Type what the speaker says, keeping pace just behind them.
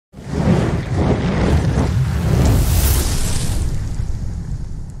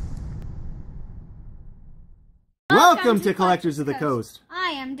Welcome to Collectors of the Coast.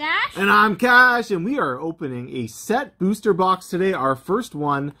 I am Dash. And I'm Cash, and we are opening a set booster box today, our first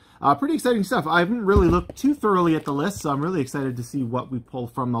one. Pretty exciting stuff. I haven't really looked too thoroughly at the list, so I'm really excited to see what we pull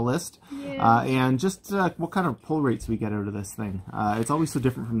from the list. Yeah. And just what kind of pull rates we get out of this thing. It's always so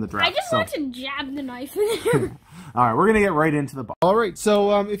different from the draft. I just want to jab the knife in there. Alright, we're going to get right into the box. Alright,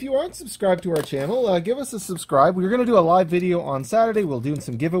 so if you aren't subscribed to our channel, give us a subscribe. We're going to do a live video on Saturday. We'll do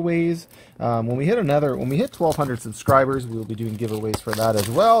some giveaways. When we hit 1,200 subscribers, we'll be doing giveaways for that as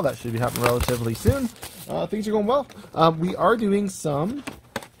well. That should be happening relatively soon. Things are going well.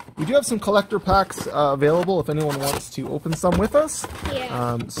 We do have some collector packs available if anyone wants to open some with us.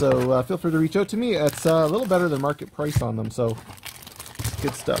 Yeah. So feel free to reach out to me. It's a little better than market price on them, so it's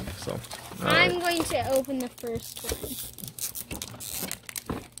good stuff. So I'm going to open the first one.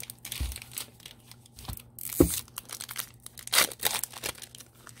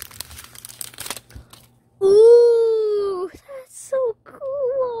 Ooh, that's so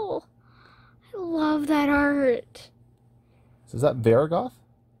cool. I love that art. So is that Varagoth?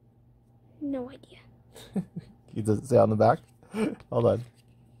 No idea. Does it say on the back? Hold on.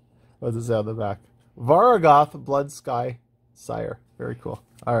 What does it say on the back? Varagoth, Blood Sky Sire. Very cool.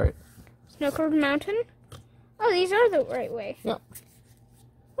 Alright. Snow-covered mountain? Oh, these are the right way. Yeah.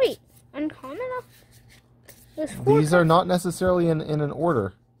 Wait, uncommon? These are not necessarily in an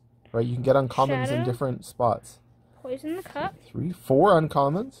order. Right? You can get uncommons in different spots. Poison the cup. 4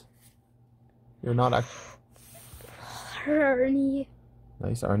 uncommons. You're not actually... Arnie.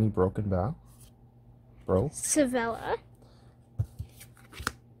 Nice Arnie Broken Bow. Bro. Savella.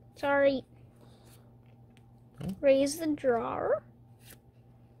 Sorry. Okay. Raise the drawer.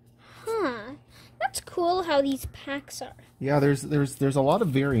 Huh. That's cool how these packs are. Yeah, there's a lot of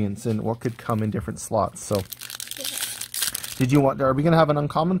variance in what could come in different slots. So, are we gonna have an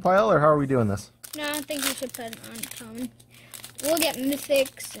uncommon pile, or how are we doing this? No, I think we should put an uncommon. We'll get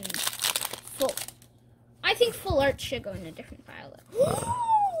mythics and full. I think full art should go in a different pile.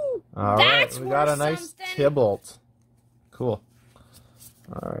 All right, we got a nice Tybalt. Cool.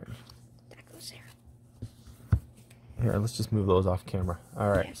 All right. That goes there. Here, let's just move those off camera. All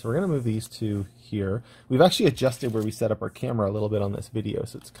right, so we're going to move these two here. We've actually adjusted where we set up our camera a little bit on this video,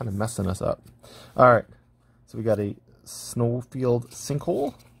 so it's kind of messing us up. All right, so we got a Snowfield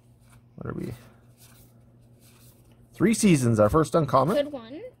Sinkhole. What are we? 3 Seasons, our first uncommon. Good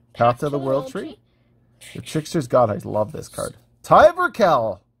one. Path to the World Tree. The Trickster's God, I love this card.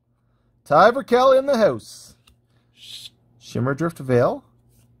 Tyverkel! Tyverkel in the house. Shimmerdrift Veil.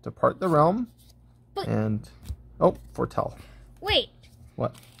 Depart the Realm. But, and... Oh, Foretell. Wait.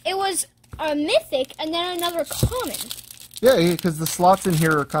 What? It was a mythic and then another common. Yeah, because the slots in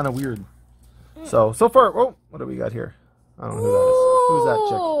here are kind of weird. So far... Oh, what do we got here? I don't know who that is. Who's that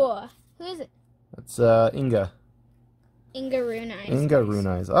chick? Who is it? That's Inga. Inga Rune Eyes. Inga Rune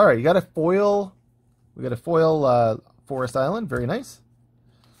Eyes. All right, you got a foil... We got a foil Forest Island. Very nice.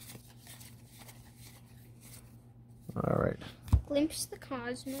 All right. Glimpse the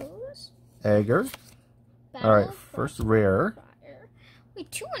Cosmos. Egger. All right, first rare. Fire. Wait,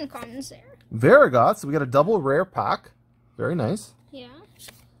 2 uncommons there. Varagoth. So we got a double rare pack. Very nice. Yeah.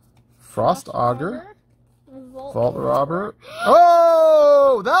 Frost Augur. Vault Robber.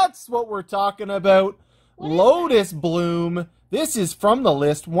 Oh, that's what we're talking about. Lotus Bloom. This is from the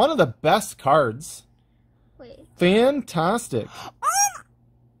list. One of the best cards. Wait. Fantastic.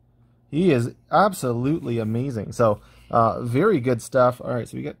 He is absolutely amazing. So, very good stuff. All right,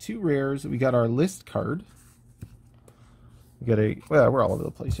 so we got 2 rares. We got our list card. We got a... Well, we're all over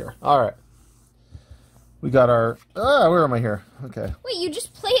the place here. All right. We got our... where am I here? Okay. Wait, you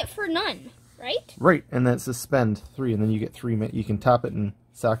just play it for none, right? Right, and then suspend 3, and then you get 3... You can tap it and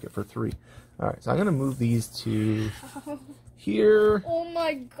sack it for 3. All right, so I'm going to move these to here. Oh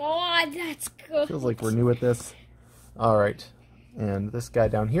my god, that's good. Feels like we're new at this. All right, and this guy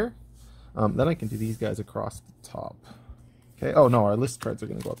down here. Then I can do these guys across the top. Okay, oh no, our list cards are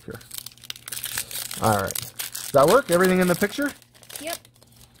going to go up here. All right, does that work? Everything in the picture? Yep.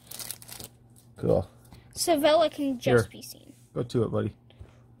 Cool. Savella can just be seen. Go to it, buddy.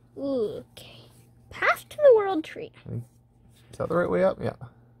 Ooh, okay. Path to the World Tree. Is that the right way up? Yeah.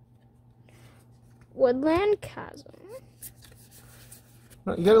 Woodland Chasm.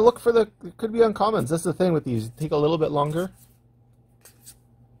 No, you gotta look for the... It could be uncommons. That's the thing with these. Take a little bit longer.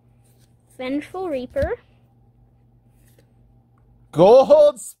 Vengeful Reaper.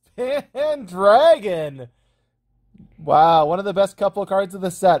 Gold Span Dragon! Wow, one of the best couple cards of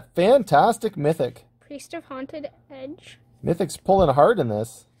the set. Fantastic Mythic. Priest of Haunted Edge. Mythic's pulling hard in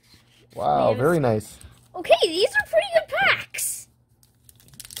this. Wow, very nice. Okay, these are pretty good packs.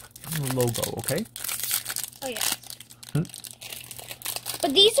 Logo, okay? Oh, yeah.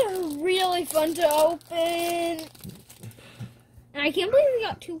 But these are really fun to open. And I can't believe we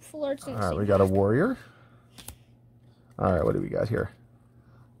got 2 full arts in the Alright, same we got a warrior. Alright, what do we got here?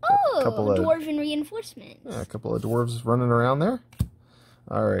 Oh, couple of dwarven reinforcements. Yeah, a couple of dwarves running around there.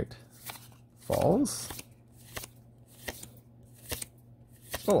 Alright. Falls.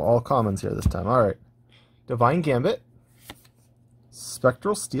 Oh, all commons here this time. Alright. Divine Gambit.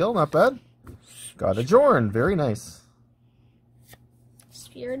 Spectral Steel, not bad. Got a Jorn, very nice.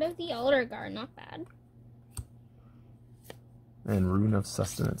 Spirit of the Elder Guard, not bad. And Rune of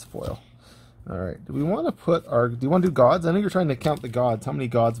Sustenance foil. Alright, do we want to put our... Do you want to do gods? I know you're trying to count the gods. How many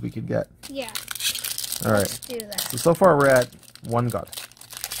gods we could get? Yeah. Alright. Let's do that. So far we're at 1 god.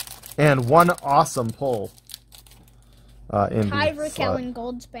 And 1 awesome pull. In Kyver Kellen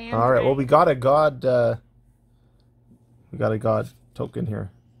Gold's band. Alright, well we got a god... we got a god token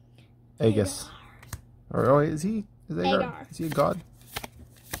here. Aegis. Or is he? Is Agar. Is he a god?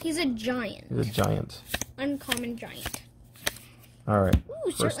 He's a giant. He's a giant. Uncommon giant. Alright.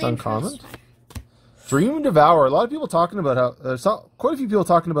 Ooh, First uncommon. Dream Devourer. A lot of people talking about how... There's quite a few people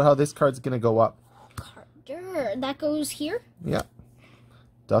talking about how this card's going to go up. Carter. That goes here? Yeah.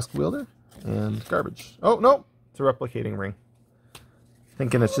 Dusk Wielder and garbage. Oh, no. It's a replicating ring.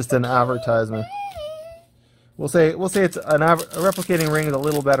 Thinking it's just an advertisement. We'll say it's a replicating ring is a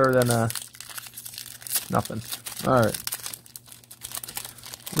little better than nothing. All right.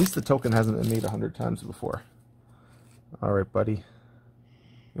 At least the token hasn't been made 100 times before. All right, buddy.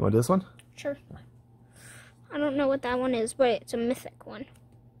 You want to do this one? Sure. I don't know what that one is, but it's a mythic one.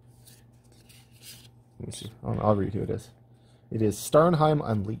 Let me see. I'll read who it is. It is Starnheim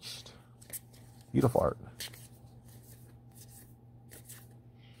Unleashed. Beautiful art.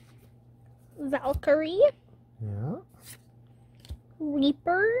 Valkyrie. Yeah.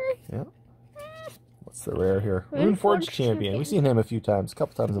 Reaper. Yeah. What's the rare here? Runeforge Champion. We've seen him a few times. A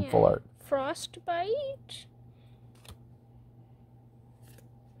couple times in full art. Frostbite.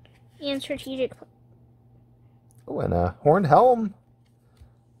 And Strategic. Oh, and a Horned Helm.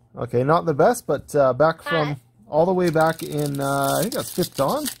 Okay, not the best, but back from all the way back in, I think that's 5th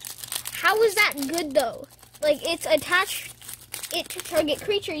Dawn. How is that good, though? Like, it's attached it to target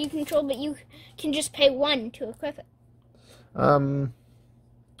creature you control, but you can just pay 1 to equip it.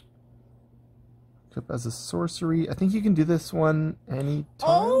 Equip as a sorcery. I think you can do this one anytime.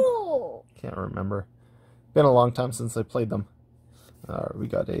 Oh! Can't remember. Been a long time since I played them. We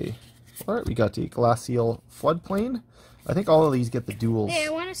got a Glacial Floodplain. I think all of these get the duels. Yeah, I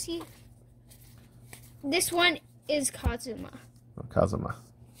want to see. This one is Kazuma. Oh, Kazuma.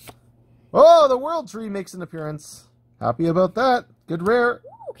 Oh, the World Tree makes an appearance. Happy about that. Good rare.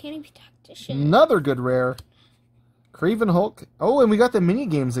 Ooh, Canopy Tactician. Another good rare. Craven Hulk. Oh, and we got the mini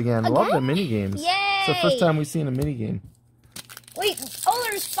games again. Love the mini games. Yay! It's the first time we've seen a mini game. Wait, oh,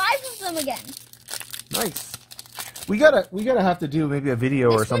 there's 5 of them again. Nice. We gotta have to do maybe a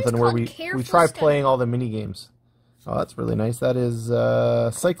video or something where we try playing all the mini games. Oh, that's really nice. That is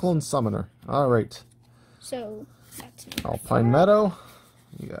Cyclone Summoner. All right. So that's Alpine Meadow.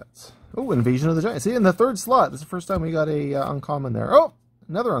 You got Invasion of the Giants. See, in the 3rd slot. This is the first time we got a uncommon there. Oh,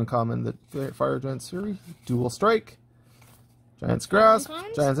 another uncommon. The Fire Giant Series. Dual Strike. Giant's Grasp.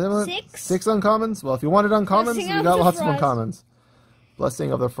 Giant's Amulet. 6 uncommons. Well, if you wanted uncommons, we got lots of uncommons.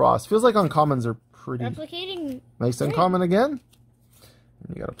 Blessing of the Frost. Feels like uncommons are pretty replicating. Nice uncommon again.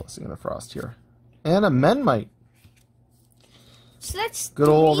 And you got a Blessing of the Frost here. And a Menmite. So that's good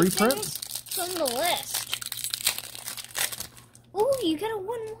old reprint from the list. Ooh, you got a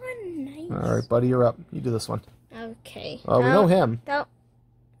 1/1. Nice. All right, buddy, you're up. You do this one. Okay. Oh, we know him. Isn't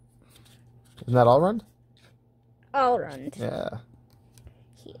that all run? All run. Yeah.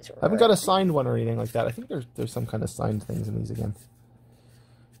 I haven't got a signed one or anything like that. I think there's some kind of signed things in these again.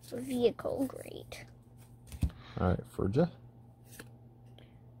 Vehicle, great. All right, Ferja.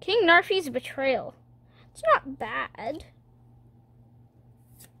 King Narfi's Betrayal. It's not bad.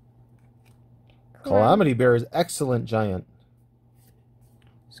 Calamity Bear is excellent giant.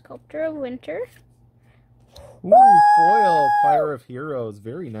 Sculptor of Winter. Ooh, foil Pyre of Heroes.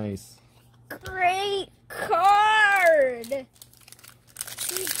 Very nice. Great card.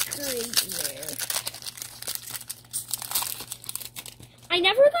 Great rare. I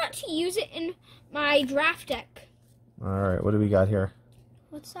never got to use it in my draft deck. All right, what do we got here?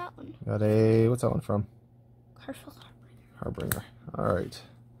 What's that one? Got a, what's that one from? Carful Harbinger. All right.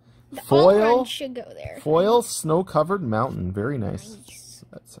 The Foil should go there. Foil Snow-Covered Mountain. Very nice.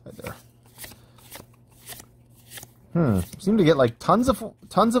 That side there. Seem to get like tons of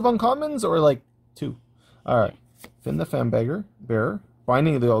uncommons or like 2. All right. Finn the Fan Bearer.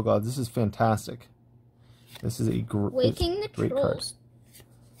 Binding of the Old Gods. This is fantastic. This is a Waking the great card. Trolls.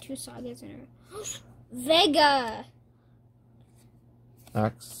 2 sagas in a row. Vega.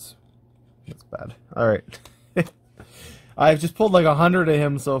 Axe. That's bad. All right. I've just pulled like 100 of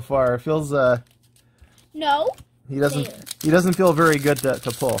him so far. It feels No. he doesn't feel very good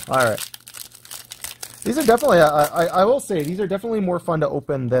to pull. All right. These are definitely I will say these are definitely more fun to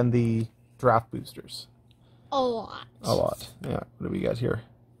open than the draft boosters. A lot. A lot. Yeah. What do we got here?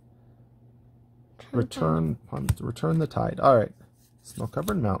 Return the tide. All right.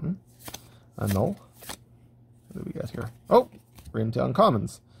 Snow-covered mountain. A null. What do we got here? Oh, we're into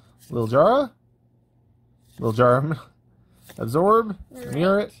uncommons. Lil Jara. Absorb.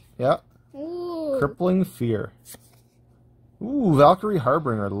 Merit. Yeah. Ooh. Crippling Fear. Ooh, Valkyrie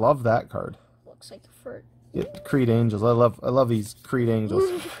Harbinger. Love that card. Looks like a furt. Get Creed Angels. I love these Creed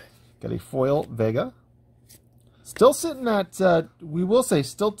Angels. Got a foil Vega. Still sitting at we will say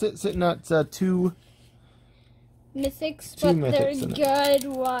sitting at 2 mythics, two but mythics they're good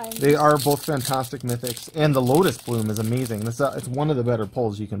ones. They are both fantastic mythics, and the Lotus Bloom is amazing. It's one of the better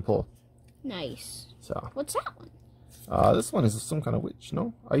pulls you can pull. Nice. So what's that one? This one is some kind of witch,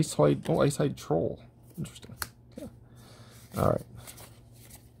 no? Icehide Troll. Interesting. Okay. All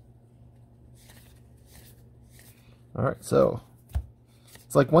right, so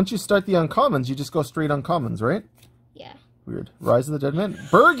it's like once you start the uncommons, you just go straight uncommons, right? Yeah. Weird. Rise of the Dead Man.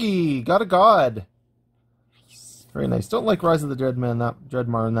 Bergie! Got a god! Nice. Very nice. Don't like Rise of the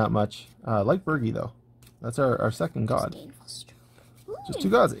Dreadmarn that much. Like Bergie, though. That's our second god. Just 2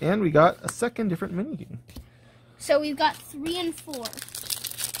 gods. And we got a second different minigame. So we've got 3 and 4.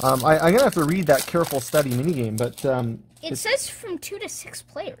 I'm going to have to read that careful study minigame, but... it says from 2 to 6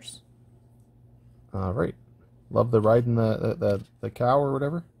 players. Right. Love the riding the cow or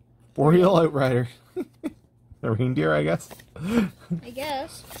whatever. Boreal Outrider. The reindeer, I guess. I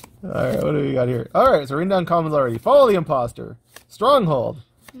guess. Alright, what do we got here? Alright, so we're in down commons already. Follow the Imposter. Stronghold.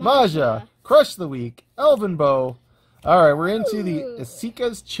 Maja. Crush the Weak. Elven Bow. Alright, we're into the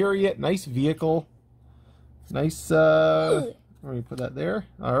Isika's Chariot. Nice vehicle. Nice, where do we put that there?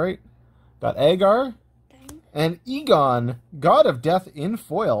 Alright. Got Agar. And Egon, God of Death in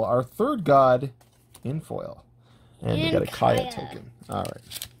foil. Our 3rd god in foil. And we got a Kaya token.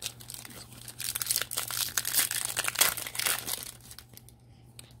 Alright.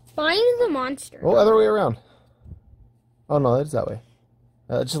 Find the monster. Oh, other way around. Oh no, it's that way.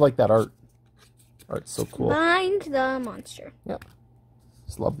 Just like that art. Art's so cool. Find the monster. Yeah.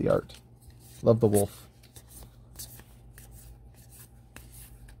 Just love the art. Love the wolf.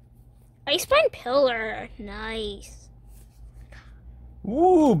 Icebine Pillar. Nice.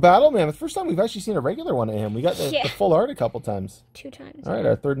 Ooh, Battle Mammoth. First time we've actually seen a regular one of him. We got the full art a couple times. 2 times. Alright,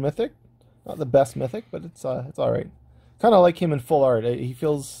 our 3rd mythic. Not the best mythic, but it's alright. Kind of like him in full art. He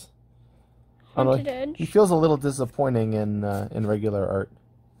feels... I don't know, he feels a little disappointing in regular art.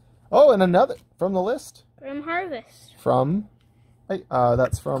 Oh, and another from the list. Grim Harvest.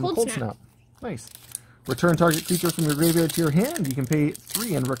 That's from Cold Snap. Nice. Return target creature from your graveyard to your hand. You can pay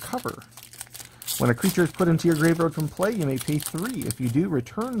 3 and recover. When a creature is put into your graveyard from play, you may pay 3. If you do,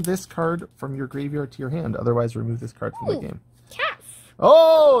 return this card from your graveyard to your hand. Otherwise, remove this card from the game. Calf.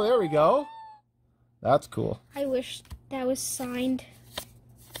 Oh, there we go. That's cool. I wish that was signed.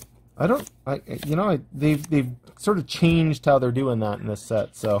 They've sort of changed how they're doing that in this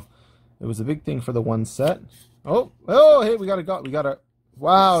set. So it was a big thing for the one set. Oh, hey, we got a.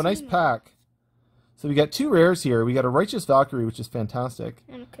 Wow, nice pack. So we got 2 rares here. We got a Righteous Valkyrie, which is fantastic.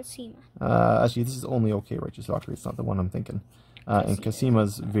 And a Casima. Actually, this is only okay Righteous Valkyrie. It's not the one I'm thinking. And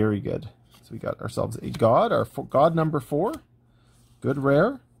Casima's very good. So we got ourselves a god, our god number 4. Good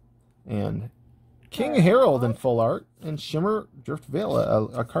rare. And King Herald in full art. And Shimmer Drift Veil,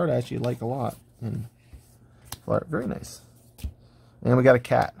 a card I actually like a lot. In full art. Very nice. And we got a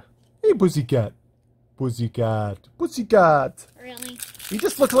cat. Hey, Pussycat. Pussycat. Pussycat. Really? He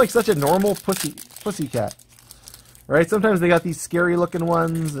just looks like such a normal pussycat. Right? Sometimes they got these scary looking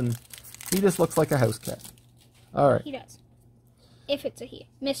ones, and he just looks like a house cat. Alright. He does. If it's a he.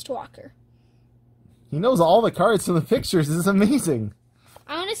 Mistwalker. He knows all the cards from the pictures. This is amazing.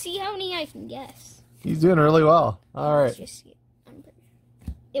 I want to see how many I can guess. He's doing really well. Alright. Let's just see it.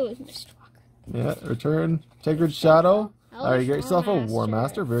 It was Mistwalker. Yeah, return. Tigrid Shadow. Alright, you got yourself a War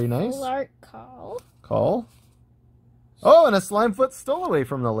Master. Very nice. Full art call. Call. Oh, and a Slimefoot Stowaway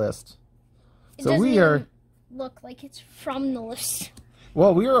from the list. So we are... look like it's from the list.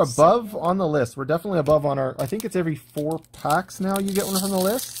 Well, we are above on the list. We're definitely above on our... I think it's every 4 packs now you get one from the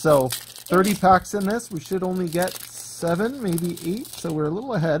list. So 30 packs in this. We should only get 7, maybe 8. So we're a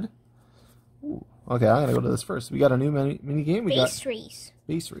little ahead. Ooh. Okay, I'm gonna go to this first. We got a new mini game. We Base got race.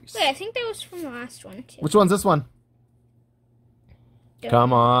 base race. Wait, I think that was from the last one too. Which one's this one?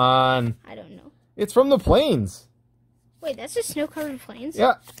 Come on. I don't know. It's from the plains. Wait, that's the snow-covered plains?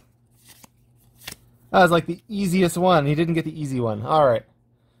 Yeah. That was like the easiest one. He didn't get the easy one. All right.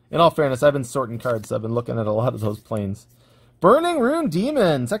 In all fairness, I've been sorting cards, so I've been looking at a lot of those planes. Burning Rune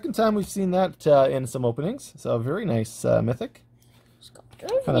Demon. Second time we've seen that in some openings. So very nice mythic.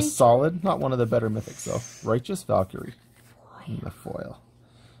 Kind of solid. Not one of the better mythics, though. Righteous Valkyrie. In the foil.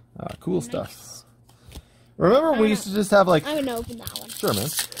 Cool stuff. Remember when we used to just have like... I'm going to open that one. Sure, man.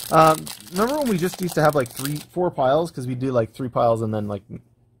 Remember when we just used to have like 4 piles? Because we do like 3 piles and then like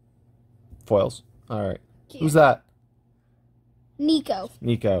foils. All right. Yeah. Who's that? Nico.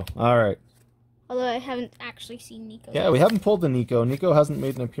 Nico. All right. Although I haven't actually seen Nico. Yeah, we haven't pulled the Nico. Nico hasn't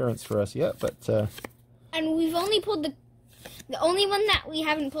made an appearance for us yet, but... And we've only pulled the only one that we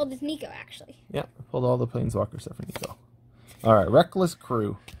haven't pulled is Nico, actually. Yeah, pulled all the Planeswalker stuff for Nico. All right, Reckless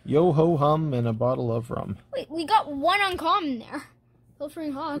Crew. Yo-ho-hum and a bottle of rum. Wait, we got one uncommon there.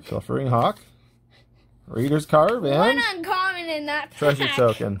 Pilfering Hawk. Pilfering Hawk. Raider's Carve and... One uncommon in that pack. Treasure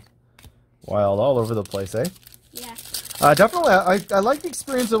Token. Wild all over the place, eh? Yeah. Definitely, I like the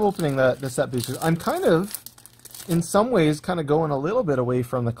experience of opening the set boosters. I'm kind of, in some ways, kind of going a little bit away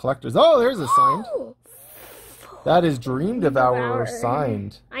from the collectors. Oh, there's a signed. Oh! That is Dream Devourer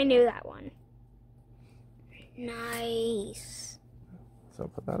signed. I knew that one. Nice. So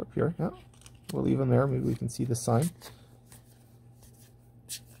put that up here. Yeah, we'll leave them there. Maybe we can see the sign.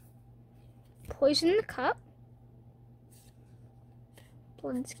 Poison the Cup.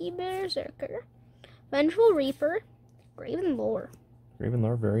 Blinsky Berserker. Vengeful Reaper. Graven Lore. Graven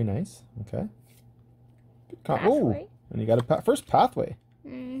Lore, very nice. Okay. Pathway. Oh, and you got a first Pathway.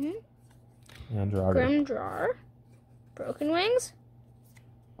 Mm-hmm. And Draw. Grim Drawer. Broken Wings.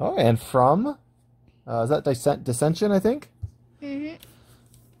 Oh, and from... is that Dissension, I think? Mm-hmm.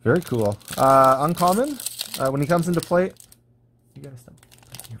 Very cool. Uncommon. When he comes into play... You gotta stop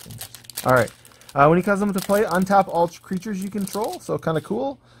your fingers. Alright. When he comes into play, untap all creatures you control. So kind of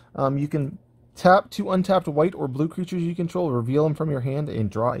cool. You can tap 2 untapped white or blue creatures you control, reveal them from your hand,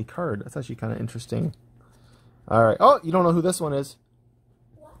 and draw a card. That's actually kind of interesting. Alright. Oh, you don't know who this one is.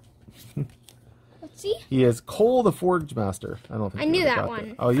 Let's see. He is Cole the Forge Master. I don't think I knew that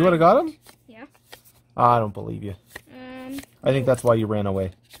one. Oh, you would have got him? Yeah. I don't believe you. I think that's why you ran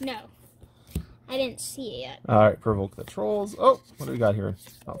away. No. I didn't see it yet. Alright, Provoke the Trolls. Oh, what do we got here?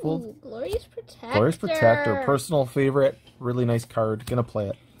 Ooh, Glorious Protector. Glorious Protector. Personal favorite. Really nice card. Gonna play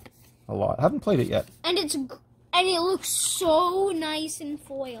it a lot. Haven't played it yet. And it looks so nice in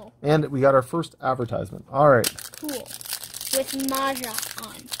foil. And we got our first advertisement. Alright. Cool. With Maja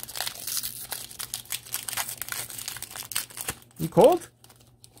on. You cold?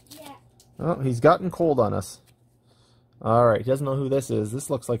 Yeah. Oh, he's gotten cold on us. Alright, he doesn't know who this is. This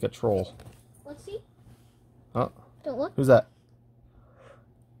looks like a troll. Let's see. Oh. Don't look. Who's that?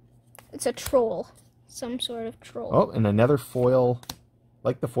 It's a troll. Some sort of troll. Oh, and another foil,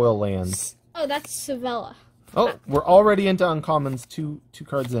 like the foil lands. Oh, that's Savella. Oh, we're already into uncommons, two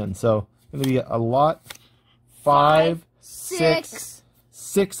cards in. So, going to be a lot. 5, 6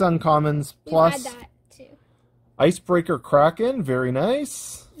 uncommons plus. We had that too. Icebreaker Kraken, very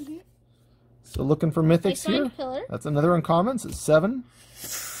nice. Mm-hmm. So looking for mythics here. Pillar. That's another uncommon. So 7.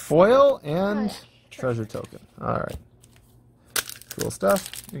 Foil and treasure token. All right. Cool stuff.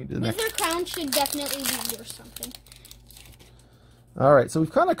 Wither Crown should definitely be worth something. All right. So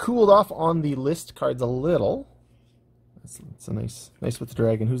we've kind of cooled off on the list cards a little. That's a nice with the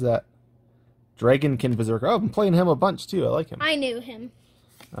dragon. Who's that? Dragonkin Berserker. Oh, I've been playing him a bunch too. I like him. I knew him.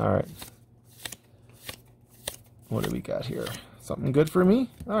 All right. What do we got here? Something good for me.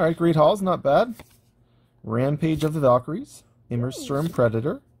 All right. Great Hall's not bad. Rampage of the Valkyries. Immersturm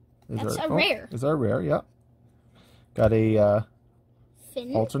Predator. That's a rare. Is our rare, yeah. Got a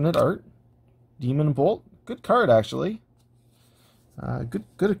alternate art. Demon Bolt. Good card, actually.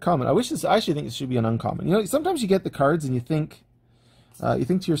 Good comment. I actually think this should be an uncommon. You know, sometimes you get the cards and you think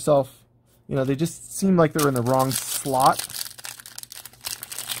to yourself, you know, they just seem like they're in the wrong slot.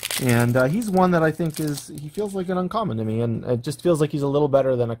 And he's one that I think he feels like an uncommon to me, and it just feels like he's a little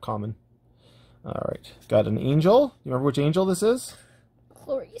better than a common. All right, got an angel. You remember which angel this is?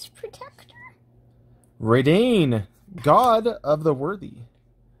 Glorious Protector. Redane, God of the Worthy.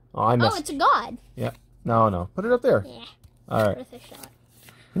 Oh, I missed. Oh, it's a god. Yeah. No. Put it up there. Yeah. All right. Worth a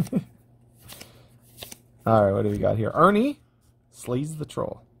shot. All right, what do we got here? Ernie slays the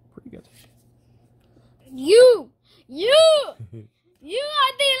troll. Pretty good. You are the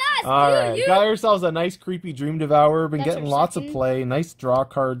last. All right, got ourselves a nice creepy Dream Devourer. Been getting lots of play. Nice draw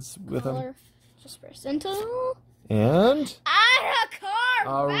cards with him. Just percentile. And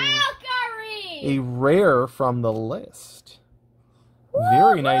Valkyrie! a rare from the list.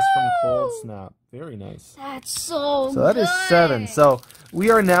 Very nice from Cold Snap. Very nice. That's so good. So that is 7. So we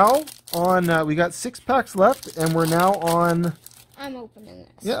are now on, we got 6 packs left, and we're now on... I'm opening this.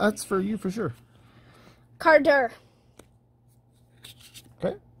 Yeah, that's for you for sure. Carter.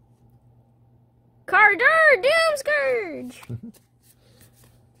 Okay. Carter, Doom Scourge.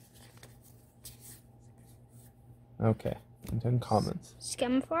 Okay. And 10 comments.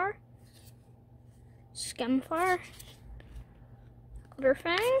 Skemfar.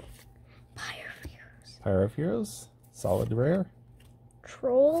 Elderfang. Pyre of Heroes. Solid rare.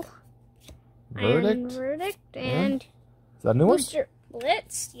 Troll. Verdict. Iron Verdict. And is that a new one? Booster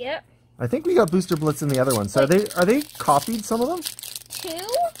Blitz. Yep. I think we got Booster Blitz in the other one. So are they copied, some of them? 2,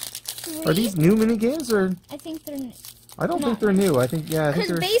 3. Are these new mini games or? I think they're new. I don't think they're new. I think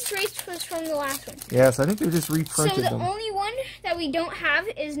because base race was from the last one. Yes, I think they just reprinted them. So the only one that we don't have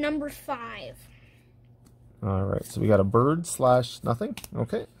is number 5. All right, so we got a bird / nothing.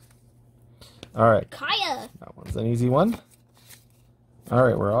 Okay. All right. Kaya. That one's an easy one. All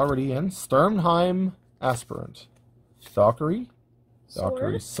right, we're already in. Sturmheim Aspirant. Valkyrie.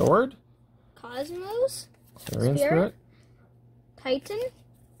 Valkyrie Sword. Cosmos. Clarion Spirit. Titan.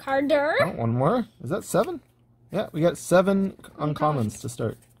 Carder. Oh, one more. Is that 7? Yeah, we got 7 uncommons to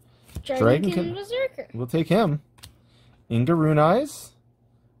start. Dragonkin Berserker. We'll take him. Ingaroon Eyes.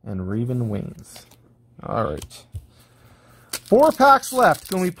 And Raven Wings. All right. 4 packs left.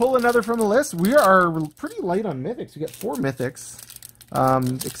 Can we pull another from the list? We are pretty light on mythics. We got 4 mythics.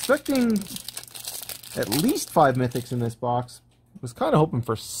 Expecting at least 5 mythics in this box. Was kind of hoping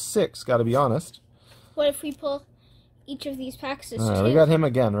for 6, got to be honest. What if we pull each of these packs as 2? We got him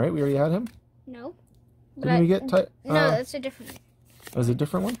again, right? We already had him? No. Didn't we get... no, that's a different one. Was it a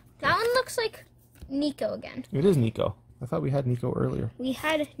different one? That one looks like Nico again. It is Nico. I thought we had Nico earlier. We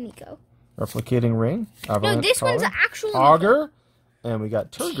had Nico. Replicating Ring. No, this one's an actual Augur. And we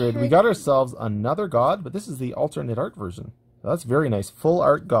got Turgid. We got ourselves another god, but this is the alternate art version. So that's very nice. Full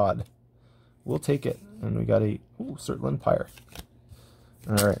art god. We'll take it. And we got a Surtland Pyre.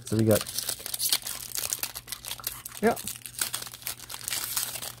 Alright, so we got... Yeah.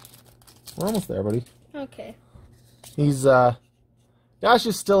 We're almost there, buddy. Okay. He's, Dash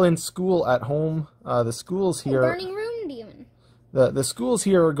is still in school at home. The schools here... Burning Room Demon. The schools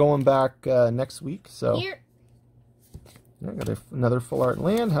here are going back next week, so... Here. Yeah, got another full art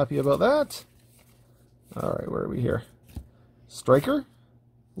land. Happy about that. Alright, where are we here? Striker.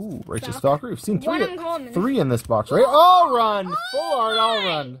 Ooh, Righteous Valkyrie. We've seen 3 in this box, right? All run! Full art, all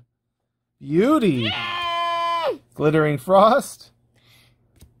run. Beauty. Yeah! Glittering Frost.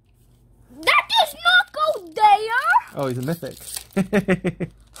 That does not go there! Oh, he's a mythic.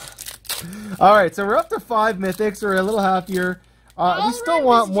 Alright, so we're up to 5 mythics. We're a little happier. We still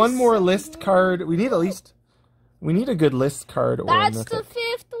want one more list card. We need at least... We need a good list card or a mythic. That's the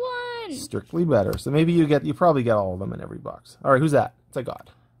 5th one. Strictly better. So maybe you probably get all of them in every box. All right, who's that? It's a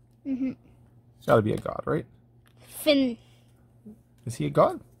god. Mm-hmm. It's got to be a god, right? Finn. Is he a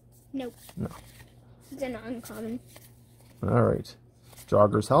god? Nope. No. He's an uncommon. All right.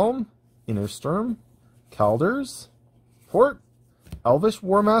 Jogger's Helm, Inner Sturm, Kalders, Port, Elvish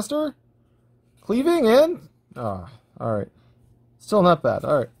Warmaster, Cleaving, and... all right. Still not bad.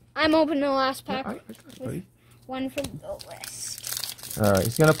 All right. I'm opening the last pack. Buddy. One from the list. All right,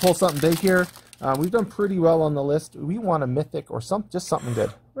 he's going to pull something big here. We've done pretty well on the list. We want a mythic or just something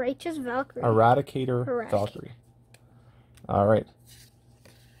good. Righteous Valkyrie. Eradicator Valkyrie. All right.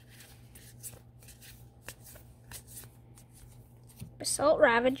 Basalt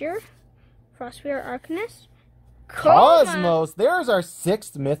Ravager. Frostbear Arcanist. Cosmos. There's our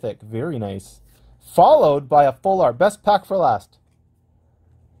 6th mythic. Very nice. Followed by a full art. Best pack for last.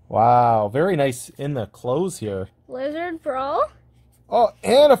 Wow, very nice in the close here. Lizard Brawl. Oh,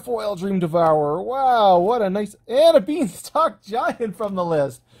 and a foil Dream Devourer. Wow, what a nice... And a Beanstalk Giant from the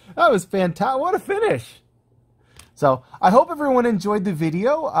list. That was fantastic. What a finish. So, I hope everyone enjoyed the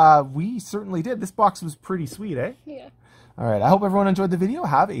video. We certainly did. This box was pretty sweet, eh? Yeah. All right, I hope everyone enjoyed the video.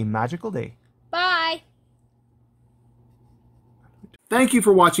 Have a magical day. Bye. Thank you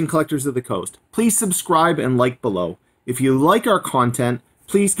for watching Collectors of the Coast. Please subscribe and like below. If you like our content,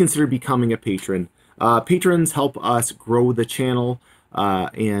 please consider becoming a patron. Patrons help us grow the channel,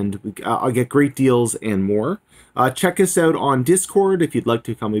 and I'll get great deals and more. Check us out on Discord if you'd like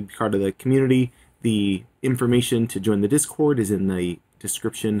to become a part of the community. The information to join the Discord is in the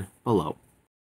description below.